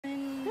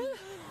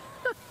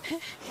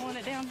Pulling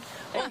it down.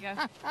 There you go.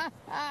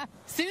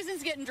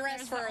 Susan's getting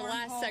dressed for our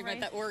last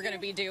segment that we're going to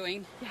be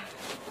doing. Yeah.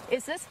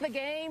 Is this the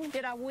game?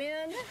 Did I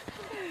win?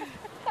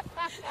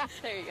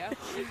 There you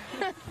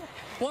go.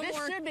 One This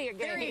more. should be a game.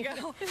 There you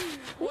go.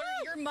 What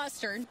are your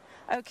mustard?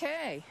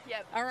 Okay.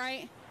 Yep. All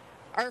right.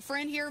 Our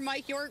friend here,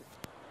 Mike York,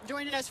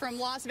 joining us from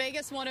Las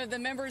Vegas, one of the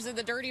members of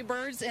the Dirty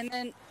Birds, and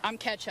then I'm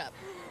ketchup.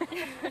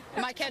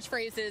 My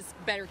catchphrase is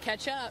better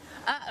catch up.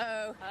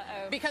 Uh-oh.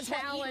 Uh-oh. Because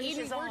Challenge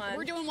Eden, is on.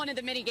 we're doing one of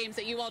the mini games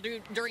that you all do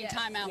during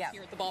timeouts Yep.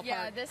 here at the ballpark.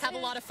 Yeah, this Have a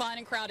is- lot of fun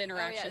and crowd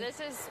interaction. Oh, yeah, this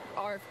is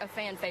a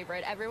fan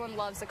favorite. Everyone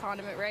loves the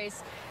condiment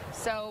race.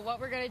 So what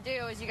we're going to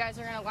do is you guys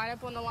are going to line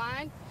up on the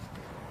line,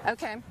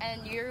 Okay.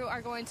 and you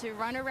are going to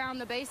run around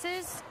the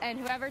bases, and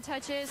whoever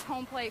touches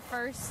home plate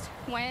first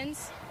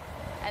wins.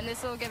 And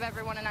this will give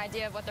everyone an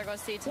idea of what they're going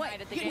to see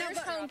tonight at the game. Where's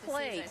home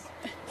plate?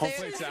 Home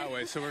plate's that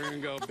way, so we're going to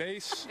go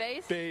base,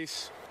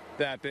 Base?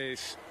 that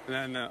base,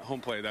 and then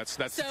home plate. That's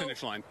the So,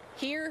 finish line.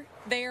 Here,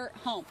 there,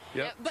 home.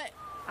 Yep. But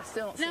I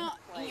still don't see now,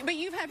 but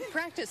you've had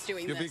practice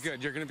doing You'll be this.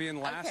 good. You're going to be in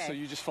last, Okay. so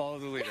you just follow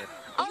the leader.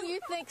 Oh, you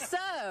think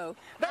so?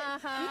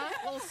 Uh-huh.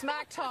 Little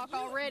smack talk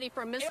already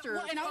from Mr.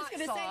 Well, and I was Hot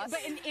going to say, Sauce.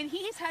 but and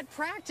he's had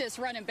practice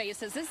running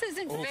bases. This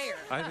isn't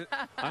fair.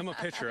 I'm a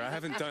pitcher. I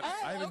haven't done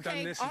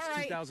okay. this All since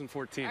right.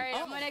 2014. All right,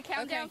 I'm going to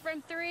count okay. down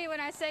from 3. When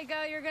I say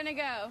go, you're going to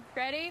go.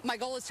 Ready? My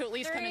goal is to at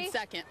least come in 3,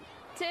 second.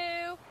 2,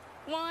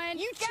 1,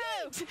 You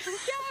go! cheat!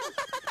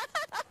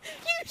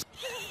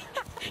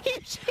 You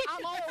cheat!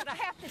 I'm old. I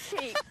have to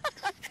cheat.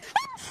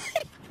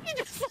 You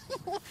just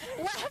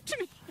laughed at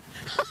me.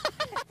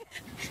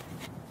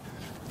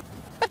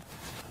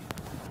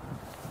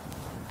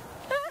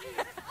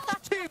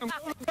 Team, go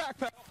to the back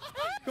pedal.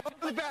 Go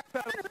to the back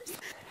pedal.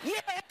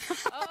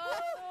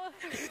 Oh,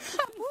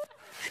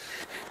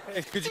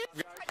 Hey, good job,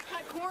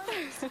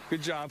 guys.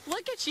 Good job.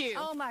 Look at you.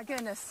 Oh, my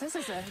goodness. This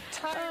is a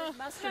tired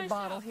mustard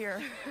bottle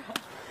here.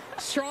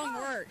 Strong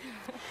work.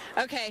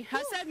 Okay,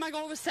 I said my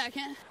goal was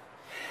second.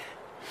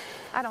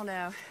 I don't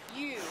know.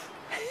 You.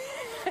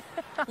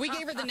 We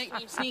gave her the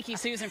nickname Sneaky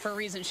Susan for a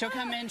reason. She'll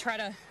come in, try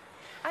to...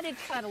 I did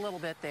cut a little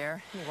bit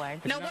there. Anyway.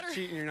 If No, you're what not are-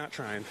 cheating, you're not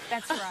trying.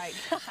 That's right.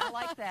 I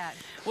like that.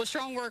 Well,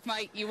 strong work,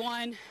 Mike. You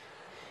won.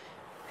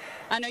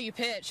 I know you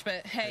pitch,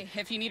 but hey,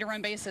 if you need to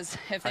run bases,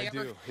 if they I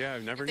ever, do. Yeah,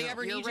 you never if they know.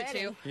 ever You're need ready.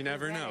 you to. You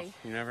never You're know. ready.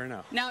 You never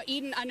know. Now,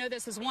 Eden, I know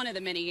this is one of the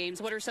mini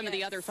games. What are some of the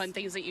Yes. other fun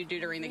things that you do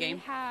during the we game?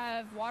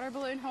 have water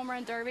balloon home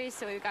run derby,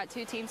 so we've got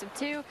 2 teams of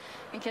 2,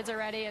 and kids are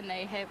ready and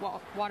they hit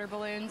water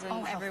balloons, and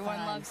Oh, how everyone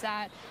fun. loves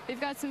that. We've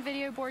got some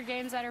video board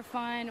games that are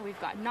fun. We've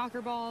got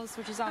knocker balls,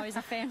 which is always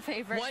a fan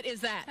favorite. What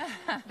is that?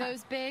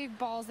 Those big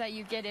balls that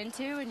you get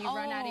into and you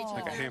run at each Oh.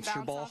 other Like a and hamster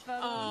bounce ball? off of them.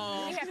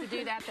 Oh, We have to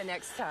do that the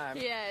next time.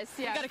 Yes,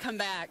 you yeah. got to come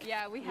back.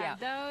 Yeah, we have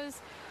those.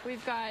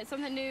 We've got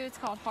something new. It's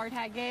called hard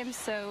hat games.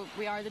 So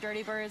we are the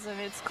Dirty Birds, and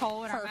it's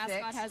coal, and our Perfect.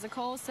 mascot has a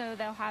coal. So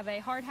they'll have a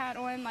hard hat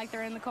on, like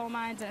they're in the coal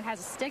mines, and it has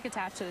a stick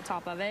attached to the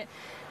top of it.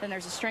 Then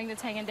there's a string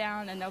that's hanging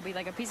down, and there'll be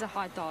like a piece of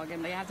hot dog,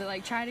 and they have to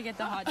like try to get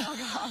the hot dog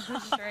off the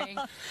string.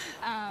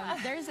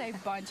 There's a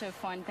bunch of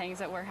fun things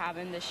that we're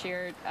having this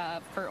year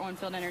for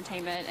on-field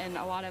entertainment, and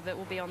a lot of it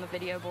will be on the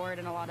video board,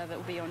 and a lot of it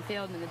will be on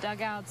field and in the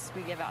dugouts.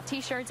 We give out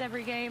T-shirts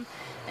every game,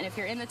 and if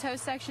you're in the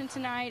toast section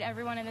tonight,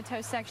 everyone in the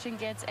toast section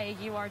gets a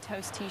 "You Are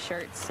Toast"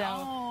 T-shirt. So.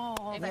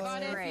 Oh, If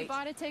that's you great.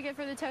 bought a ticket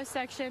for the toast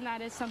section,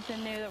 that is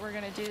something new that we're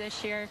going to do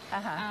this year.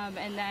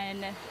 And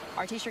then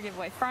our T-shirt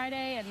giveaway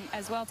Friday, and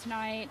as well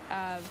tonight,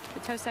 the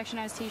toast section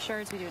has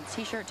T-shirts. We do a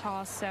T-shirt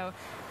toss. So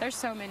there's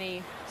so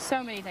many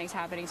things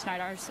happening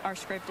tonight. Our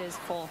script is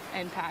full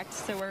and packed,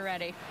 so we're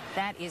ready.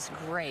 That is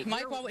great.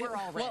 Mike, we're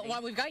all ready.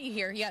 while we've got you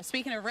here, yeah,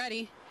 speaking of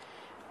ready,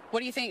 what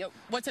do you think?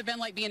 What's it been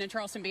like being in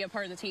Charleston, being a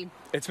part of the team?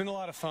 It's been a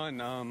lot of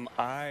fun.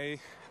 I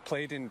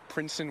played in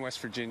Princeton, West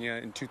Virginia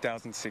in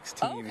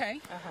 2016. Oh, okay.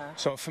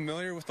 So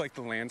familiar with like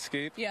the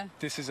landscape. Yeah.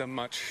 This is a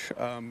much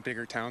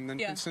bigger town than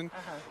Yeah. Princeton.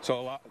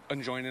 So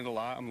enjoying it a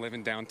lot. I'm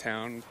living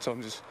downtown, so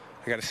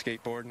I got a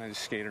skateboard and I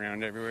just skate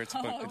around everywhere. It's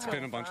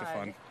been a bunch of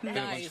fun. Been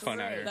a bunch Nice. of fun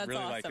out here. That's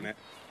really awesome. liking it.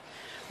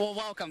 Well,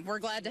 welcome. We're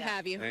glad to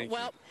have you. Thank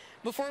well, you.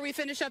 before we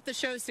finish up the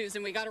show,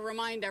 Susan, we got to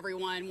remind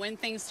everyone when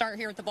things start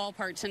here at the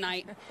ballpark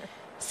tonight.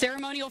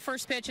 Ceremonial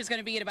first pitch is going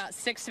to be at about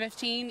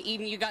 6:15.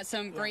 Eden, you got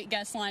some great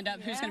guests lined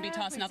up. Who's going to be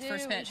tossing out the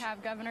first pitch? We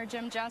have Governor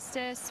Jim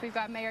Justice. We've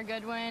got Mayor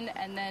Goodwin,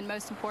 and then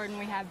most important,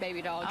 we have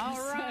Baby Dog. All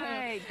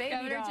right, Baby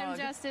Governor Dog. Jim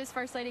Justice,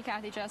 First Lady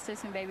Kathy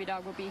Justice, and Baby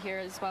Dog will be here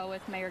as well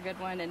with Mayor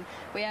Goodwin. And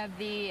we have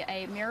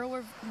a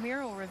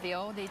mural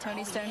reveal. The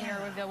Tony Stone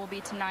mural reveal will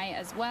be tonight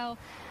as well.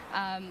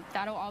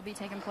 That'll all be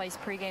taking place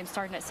pregame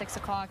starting at 6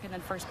 o'clock, and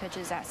then first pitch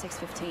is at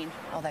 6:15.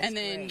 Oh, that's And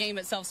then great. game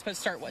itself is supposed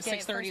to start, what,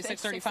 6:30,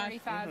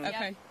 6:35? 6:35.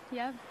 Okay.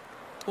 Yep.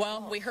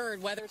 Well, we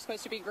heard weather's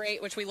supposed to be great,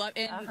 which we love.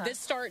 And this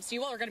starts,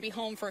 you all are going to be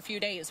home for a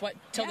few days. What,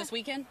 till this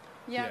weekend?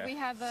 Yeah, Yeah. we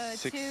have a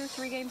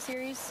 2-3 game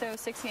series, so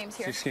 6 games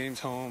here. 6 games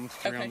home,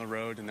 3 Okay. on the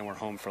road, and then we're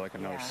home for like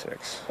another Yeah.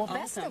 6. Well,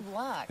 best Awesome. of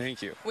luck.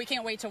 Thank you. We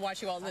can't wait to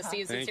watch you all this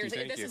season. Thank you, Seriously,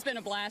 thank this you. has been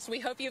a blast. We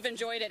hope you've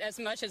enjoyed it as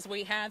much as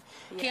we have.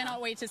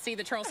 Cannot wait to see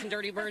the Charleston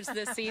Dirty Birds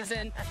this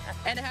season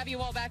and to have you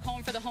all back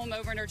home for the home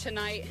opener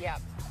tonight.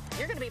 Yep.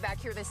 You're going to be back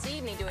here this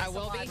evening doing some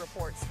live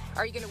reports.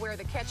 Are you going to wear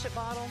the ketchup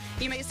bottle?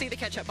 You may see the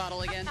ketchup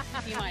bottle again.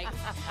 You might.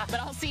 But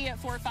I'll see you at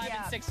 4, 5,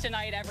 and 6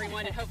 tonight,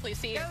 everyone, and hopefully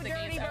see you at the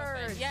game's open.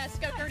 Birds. Yes,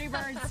 go Dirty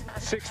Birds.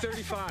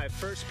 6:35,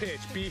 first pitch.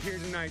 Be here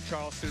tonight,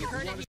 Charleston.